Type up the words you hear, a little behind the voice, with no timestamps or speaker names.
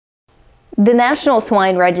The National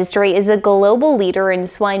Swine Registry is a global leader in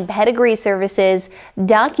swine pedigree services,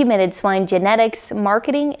 documented swine genetics,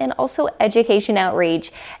 marketing, and also education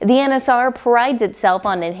outreach. The NSR prides itself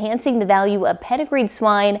on enhancing the value of pedigreed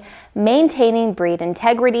swine, maintaining breed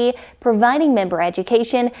integrity, providing member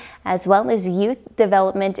education, as well as youth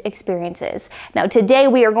development experiences. Now, today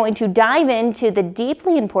we are going to dive into the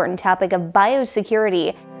deeply important topic of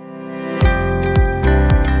biosecurity.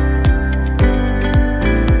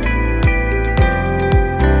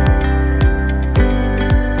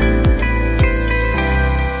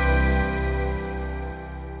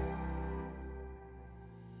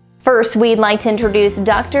 First, we'd like to introduce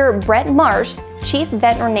Dr. Brett Marsh, Chief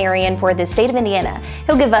Veterinarian for the state of Indiana.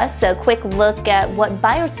 He'll give us a quick look at what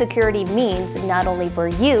biosecurity means, not only for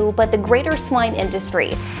you, but the greater swine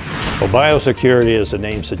industry. Well, biosecurity, as the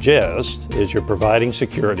name suggests, is you're providing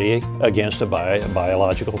security against a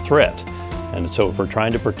biological threat. And so if we're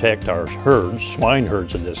trying to protect our herds, swine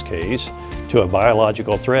herds in this case, to a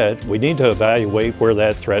biological threat, we need to evaluate where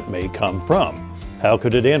that threat may come from. How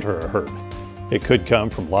could it enter a herd? It could come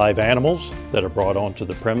from live animals that are brought onto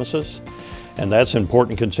the premises, and that's an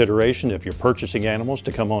important consideration if you're purchasing animals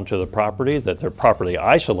to come onto the property, that they're properly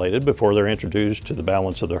isolated before they're introduced to the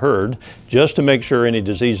balance of the herd, just to make sure any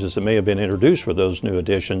diseases that may have been introduced with those new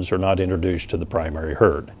additions are not introduced to the primary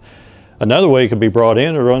herd. Another way it could be brought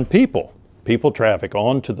in are on people traffic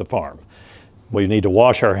onto the farm. We need to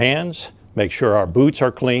wash our hands, make sure our boots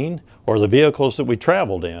are clean, or the vehicles that we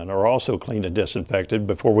traveled in are also cleaned and disinfected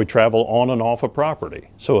before we travel on and off a property.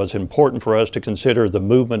 So it's important for us to consider the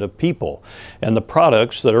movement of people and the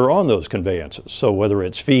products that are on those conveyances. So whether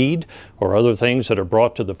it's feed or other things that are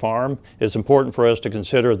brought to the farm, it's important for us to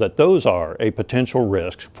consider that those are a potential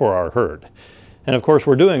risk for our herd. And of course,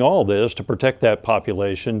 we're doing all this to protect that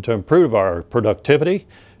population, to improve our productivity,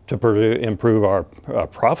 to improve our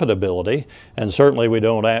profitability, and certainly we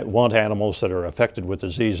don't want animals that are affected with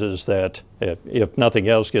diseases that, if nothing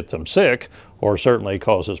else, get them sick or certainly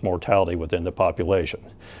causes mortality within the population.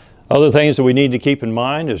 Other things that we need to keep in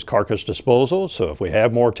mind is carcass disposal. So if we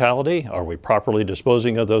have mortality, are we properly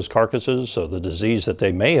disposing of those carcasses so the disease that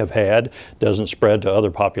they may have had doesn't spread to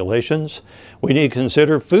other populations? We need to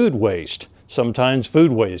consider food waste. Sometimes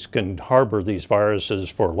food waste can harbor these viruses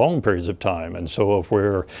for long periods of time, and so if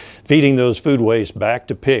we're feeding those food waste back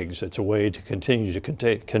to pigs, it's a way to continue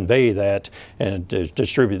to convey that and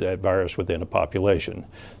distribute that virus within a population.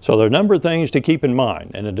 So there are a number of things to keep in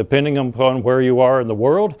mind, and depending upon where you are in the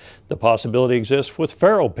world, the possibility exists with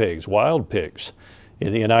feral pigs, wild pigs.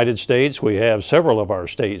 In the United States, we have several of our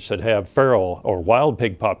states that have feral or wild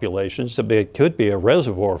pig populations that could be a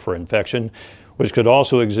reservoir for infection, which could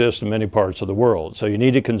also exist in many parts of the world. So you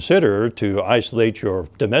need to consider to isolate your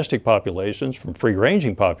domestic populations from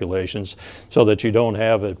free-ranging populations so that you don't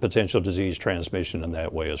have a potential disease transmission in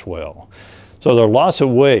that way as well. So there are lots of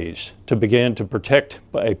ways to begin to protect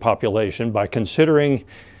a population by considering,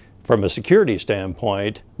 from a security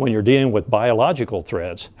standpoint, when you're dealing with biological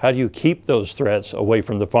threats, how do you keep those threats away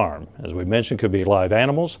from the farm? As we mentioned, it could be live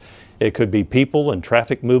animals, it could be people and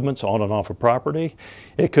traffic movements on and off a property,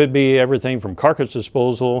 it could be everything from carcass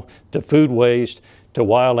disposal to food waste to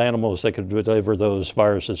wild animals that could deliver those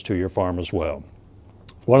viruses to your farm as well.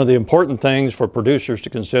 One of the important things for producers to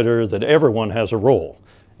consider is that everyone has a role.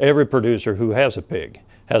 Every producer who has a pig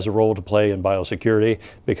has a role to play in biosecurity,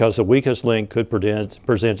 because the weakest link could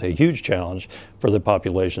present a huge challenge for the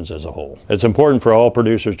populations as a whole. It's important for all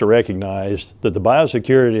producers to recognize that the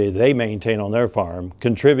biosecurity they maintain on their farm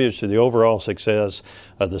contributes to the overall success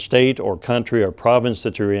of the state or country or province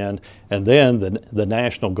that you're in, and then the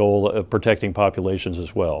national goal of protecting populations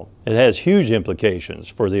as well. It has huge implications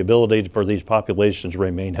for the ability for these populations to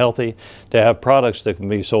remain healthy, to have products that can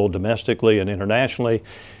be sold domestically and internationally,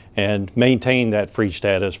 and maintain that free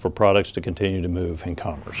status for products to continue to move in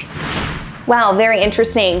commerce. Wow, very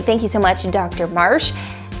interesting. Thank you so much, Dr. Marsh.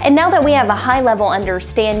 And now that we have a high-level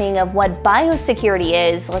understanding of what biosecurity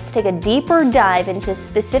is, let's take a deeper dive into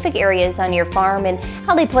specific areas on your farm and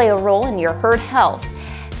how they play a role in your herd health.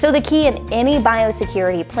 So the key in any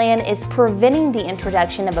biosecurity plan is preventing the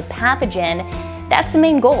introduction of a pathogen. That's the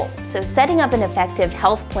main goal. So setting up an effective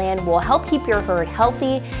health plan will help keep your herd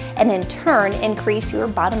healthy and in turn increase your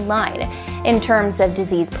bottom line. In terms of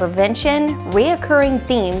disease prevention, reoccurring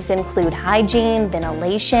themes include hygiene,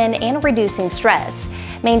 ventilation, and reducing stress.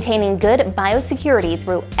 Maintaining good biosecurity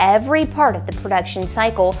through every part of the production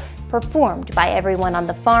cycle performed by everyone on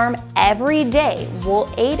the farm every day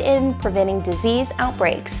will aid in preventing disease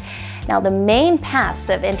outbreaks. Now, the main paths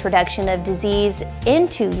of introduction of disease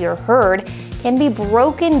into your herd can be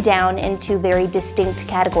broken down into very distinct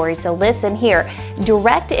categories. So listen here: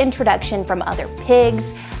 direct introduction from other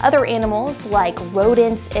pigs, other animals like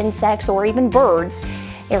rodents, insects, or even birds,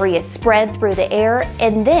 areas spread through the air,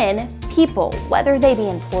 and then people, whether they be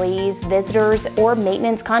employees, visitors, or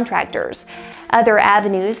maintenance contractors. Other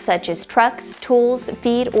avenues such as trucks, tools,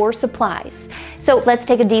 feed, or supplies. So let's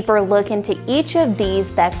take a deeper look into each of these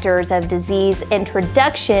vectors of disease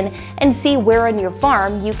introduction and see where on your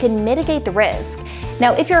farm you can mitigate the risk.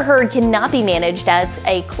 Now, if your herd cannot be managed as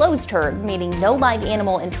a closed herd, meaning no live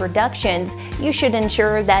animal introductions, you should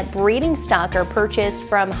ensure that breeding stock are purchased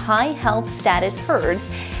from high health status herds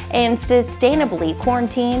and sustainably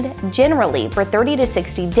quarantined, generally for 30 to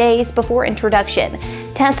 60 days before introduction.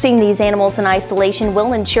 Testing these animals in isolation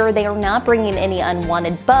will ensure they are not bringing any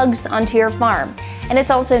unwanted bugs onto your farm. And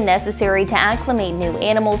it's also necessary to acclimate new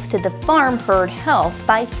animals to the farm herd health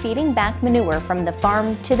by feeding back manure from the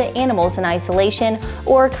farm to the animals in isolation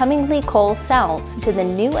or cummingly cull sows to the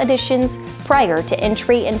new additions prior to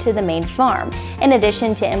entry into the main farm. In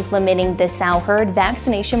addition to implementing the sow herd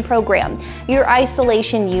vaccination program, your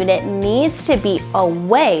isolation unit needs to be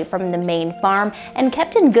away from the main farm and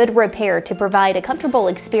kept in good repair to provide a comfortable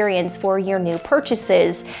experience for your new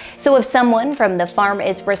purchases. So if someone from the farm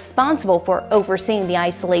is responsible for overseeing the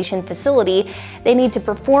isolation facility, they need to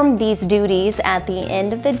perform these duties at the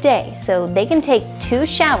end of the day so they can take 2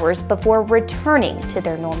 showers before returning to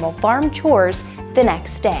their normal farm chores the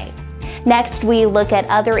next day. Next, we look at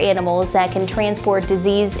other animals that can transport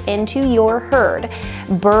disease into your herd.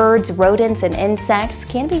 Birds, rodents, and insects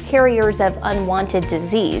can be carriers of unwanted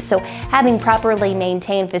disease, so having properly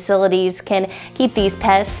maintained facilities can keep these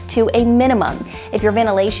pests to a minimum. If your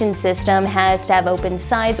ventilation system has to have open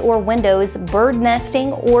sides or windows, bird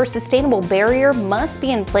nesting or sustainable barrier must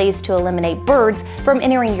be in place to eliminate birds from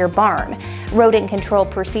entering your barn. Rodent control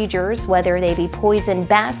procedures, whether they be poison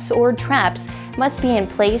bats or traps, must be in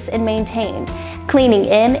place and maintained. Cleaning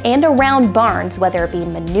in and around barns, whether it be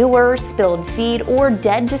manure, spilled feed, or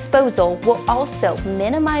dead disposal, will also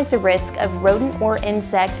minimize the risk of rodent or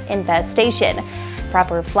insect infestation.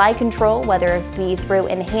 Proper fly control, whether it be through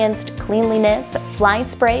enhanced cleanliness, fly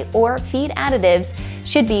spray, or feed additives,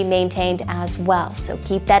 should be maintained as well. So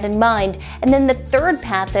keep that in mind. And then the third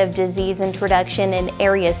path of disease introduction in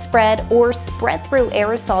area spread or spread through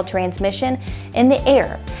aerosol transmission in the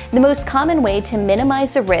air. The most common way to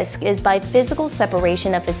minimize the risk is by physical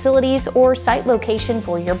separation of facilities or site location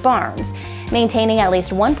for your barns. Maintaining at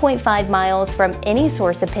least 1.5 miles from any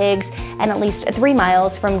source of pigs and at least 3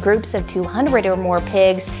 miles from groups of 200 or more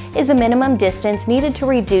pigs is a minimum distance needed to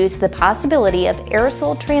reduce the possibility of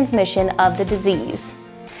aerosol transmission of the disease.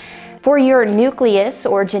 For your nucleus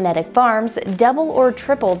or genetic farms, double or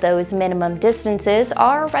triple those minimum distances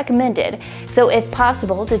are recommended. So if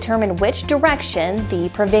possible, determine which direction the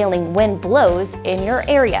prevailing wind blows in your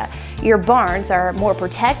area. Your barns are more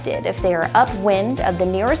protected if they are upwind of the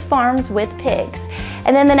nearest farms with pigs.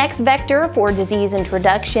 And then the next vector for disease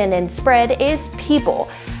introduction and spread is people.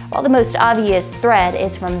 While the most obvious threat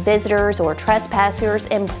is from visitors or trespassers,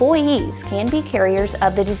 employees can be carriers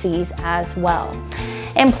of the disease as well.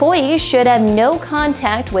 Employees should have no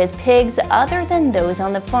contact with pigs other than those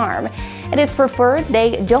on the farm. It is preferred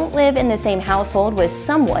they don't live in the same household with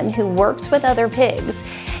someone who works with other pigs.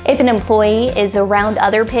 If an employee is around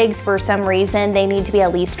other pigs for some reason, they need to be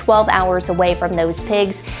at least 12 hours away from those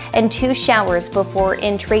pigs and 2 showers before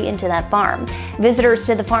entry into that farm. Visitors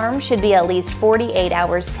to the farm should be at least 48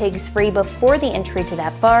 hours pigs-free before the entry to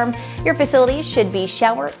that farm. Your facility should be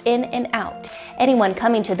shower in and out. Anyone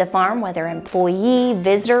coming to the farm, whether employee,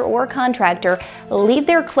 visitor, or contractor, leave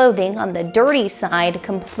their clothing on the dirty side,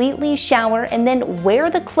 completely shower, and then wear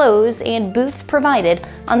the clothes and boots provided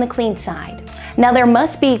on the clean side. Now, there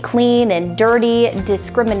must be clean and dirty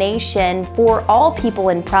discrimination for all people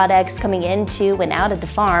and products coming into and out of the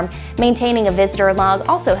farm. Maintaining a visitor log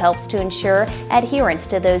also helps to ensure adherence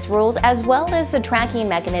to those rules, as well as a tracking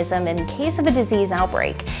mechanism in case of a disease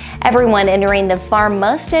outbreak. Everyone entering the farm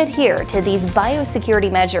must adhere to these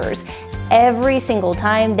biosecurity measures every single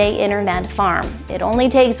time they enter that farm. It only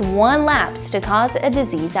takes 1 lapse to cause a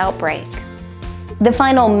disease outbreak. The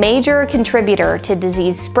final major contributor to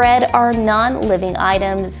disease spread are non-living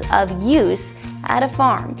items of use at a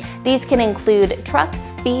farm. These can include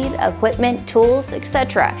trucks, feed, equipment, tools,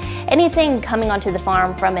 etc. Anything coming onto the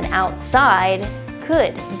farm from an outside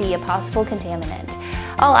could be a possible contaminant.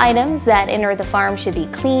 All items that enter the farm should be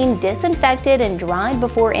cleaned, disinfected, and dried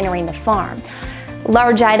before entering the farm.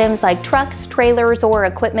 Large items like trucks, trailers, or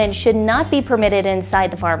equipment should not be permitted inside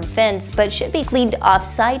the farm fence, but should be cleaned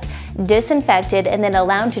off-site, disinfected, and then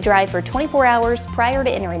allowed to dry for 24 hours prior to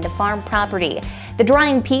entering the farm property. The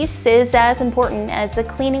drying piece is as important as the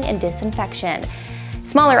cleaning and disinfection.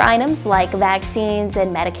 Smaller items like vaccines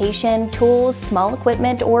and medication, tools, small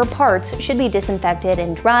equipment, or parts should be disinfected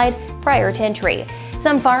and dried prior to entry.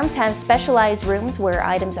 Some farms have specialized rooms where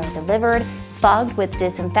items are delivered, fogged with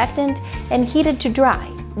disinfectant, and heated to dry.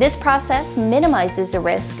 This process minimizes the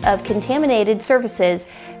risk of contaminated surfaces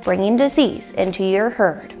bringing disease into your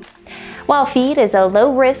herd. While feed is a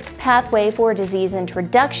low-risk pathway for disease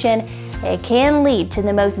introduction, it can lead to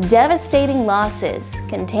the most devastating losses.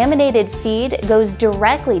 Contaminated feed goes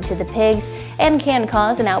directly to the pigs and can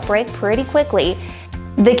cause an outbreak pretty quickly.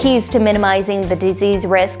 The keys to minimizing the disease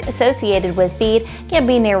risk associated with feed can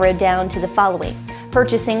be narrowed down to the following: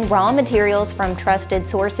 purchasing raw materials from trusted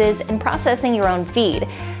sources and processing your own feed,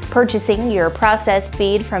 purchasing your processed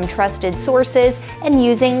feed from trusted sources, and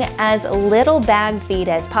using as little bagged feed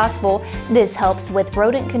as possible. This helps with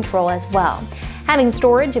rodent control as well. Having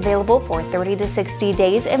storage available for 30 to 60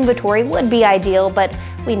 days inventory would be ideal, but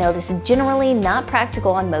we know this is generally not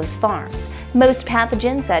practical on most farms. Most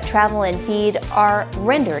pathogens that travel in feed are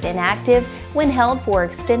rendered inactive when held for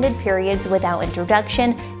extended periods without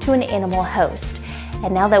introduction to an animal host.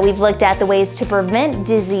 And now that we've looked at the ways to prevent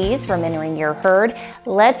disease from entering your herd,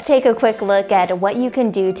 let's take a quick look at what you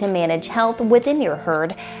can do to manage health within your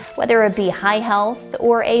herd, whether it be high health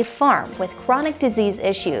or a farm with chronic disease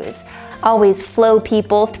issues. Always flow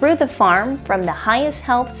people through the farm from the highest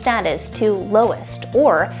health status to lowest,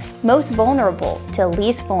 or most vulnerable to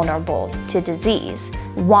least vulnerable to disease.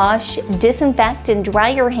 Wash, disinfect, and dry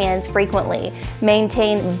your hands frequently.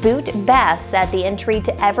 Maintain boot baths at the entry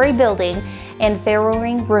to every building and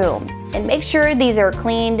farrowing room, and make sure these are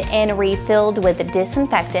cleaned and refilled with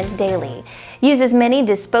disinfectant daily. Use as many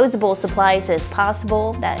disposable supplies as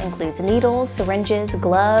possible. That includes needles, syringes,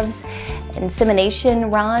 gloves.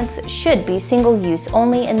 Insemination rods should be single-use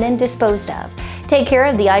only and then disposed of. Take care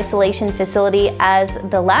of the isolation facility as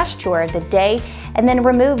the last chore of the day, and then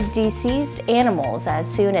remove deceased animals as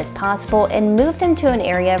soon as possible and move them to an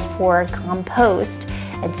area for compost,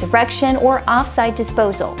 insurrection, or off-site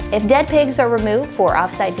disposal. If dead pigs are removed for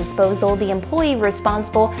off-site disposal, the employee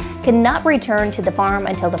responsible cannot return to the farm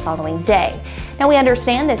until the following day. Now, we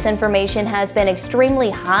understand this information has been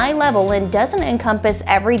extremely high level and doesn't encompass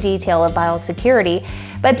every detail of biosecurity,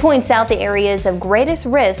 but points out the areas of greatest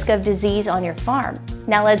risk of disease on your farm.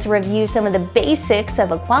 Now let's review some of the basics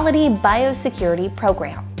of a quality biosecurity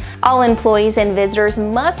program. All employees and visitors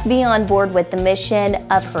must be on board with the mission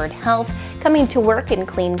of herd health, coming to work in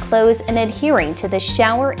clean clothes and adhering to the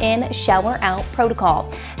shower in, shower out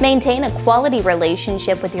protocol. Maintain a quality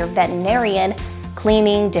relationship with your veterinarian.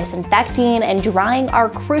 Cleaning, disinfecting, and drying are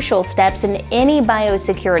crucial steps in any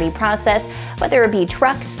biosecurity process, whether it be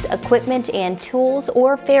trucks, equipment and tools,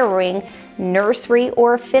 or farrowing, nursery,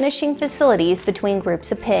 or finishing facilities between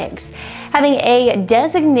groups of pigs. Having a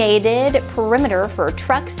designated perimeter for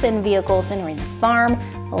trucks and vehicles entering the farm,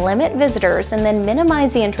 limit visitors, and then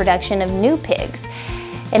minimize the introduction of new pigs.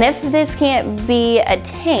 And if this can't be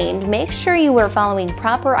attained, make sure you are following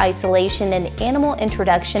proper isolation and animal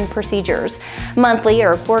introduction procedures, monthly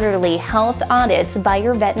or quarterly health audits by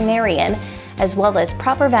your veterinarian, as well as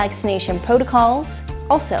proper vaccination protocols.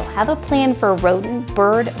 Also, have a plan for rodent,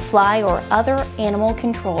 bird, fly, or other animal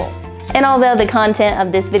control. And although the content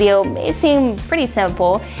of this video may seem pretty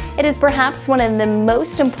simple, it is perhaps one of the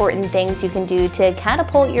most important things you can do to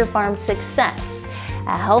catapult your farm's success.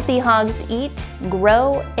 Healthy hogs eat,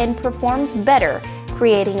 grow, and performs better,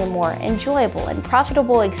 creating a more enjoyable and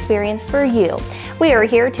profitable experience for you. We are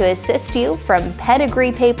here to assist you from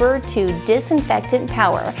pedigree paper to disinfectant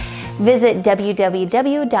power. Visit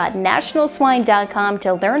www.nationalswine.com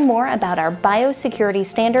to learn more about our biosecurity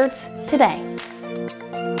standards today.